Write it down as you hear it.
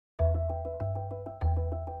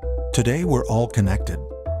Today we're all connected.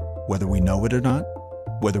 Whether we know it or not,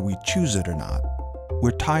 whether we choose it or not,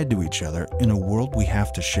 we're tied to each other in a world we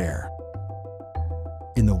have to share.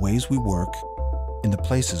 In the ways we work, in the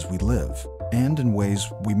places we live, and in ways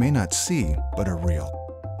we may not see but are real.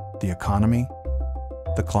 The economy,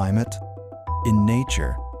 the climate, in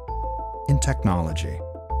nature, in technology.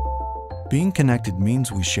 Being connected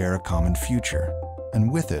means we share a common future, and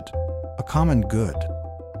with it, a common good.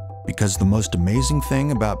 Because the most amazing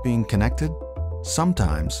thing about being connected,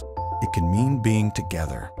 sometimes it can mean being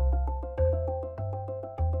together.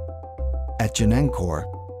 At Genencor,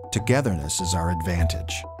 togetherness is our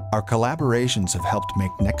advantage. Our collaborations have helped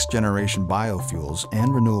make next-generation biofuels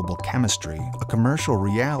and renewable chemistry a commercial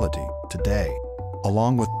reality today.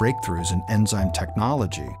 Along with breakthroughs in enzyme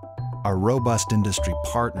technology, our robust industry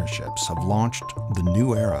partnerships have launched the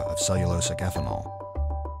new era of cellulosic ethanol.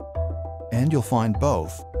 And you'll find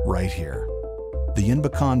both right here. The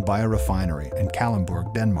Inbicon biorefinery in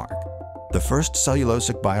Kalundborg, Denmark. The first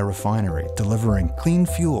cellulosic biorefinery delivering clean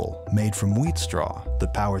fuel made from wheat straw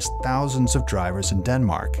that powers thousands of drivers in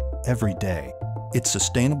Denmark every day. It's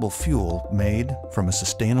sustainable fuel made from a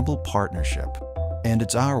sustainable partnership. And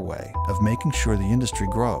it's our way of making sure the industry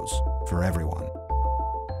grows for everyone.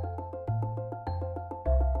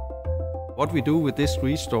 What we do with this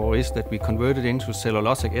wheat straw is that we convert it into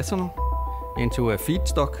cellulosic ethanol, into a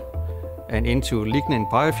feedstock, and into lignin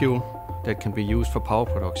biofuel that can be used for power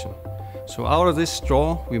production. So out of this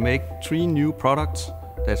straw, we make 3 new products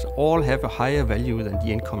that all have a higher value than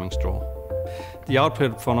the incoming straw. The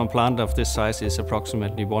output from a plant of this size is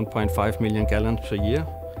approximately 1.5 million gallons per year.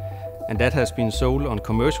 And that has been sold on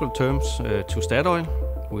commercial terms to Statoil,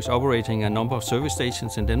 who is operating a number of service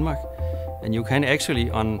stations in Denmark. And you can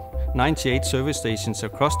actually, on 98 service stations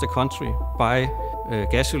across the country, buy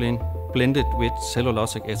gasoline blended with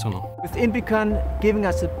cellulosic ethanol. With Inbicon giving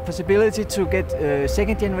us the possibility to get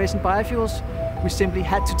second-generation biofuels, we simply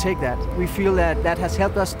had to take that. We feel that that has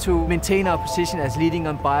helped us to maintain our position as leading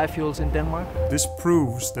on biofuels in Denmark. This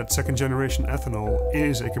proves that second-generation ethanol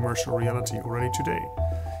is a commercial reality already today.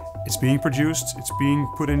 It's being produced, it's being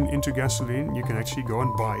put into gasoline. You can actually go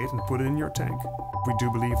and buy it and put it in your tank. We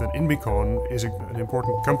do believe that Inbicon is an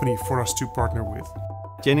important company for us to partner with.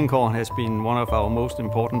 Genencor has been one of our most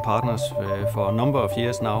important partners for a number of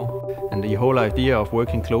years now. And the whole idea of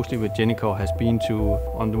working closely with Genencor has been to,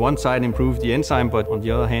 on the one side, improve the enzyme, but on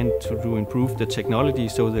the other hand, to improve the technology,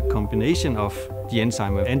 so the combination of the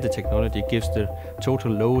enzyme and the technology gives the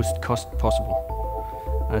total lowest cost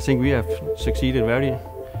possible. I think we have succeeded very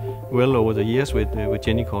well over the years with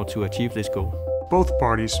Genencor to achieve this goal. Both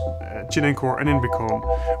parties, Genencor and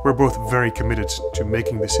Inbicon, were both very committed to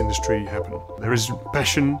making this industry happen. There is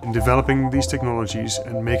passion in developing these technologies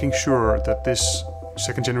and making sure that this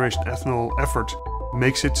second-generation ethanol effort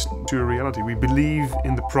makes it to a reality. We believe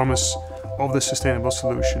in the promise of the sustainable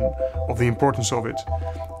solution, of the importance of it,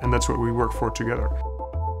 and that's what we work for together.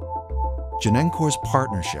 Genencor's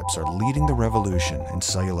partnerships are leading the revolution in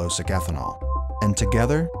cellulosic ethanol. And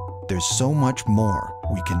together, there's so much more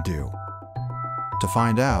we can do. To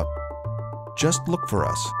find out, just look for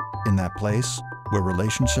us in that place where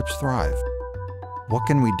relationships thrive. What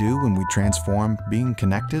can we do when we transform being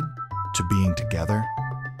connected to being together?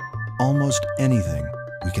 Almost anything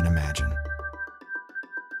we can imagine.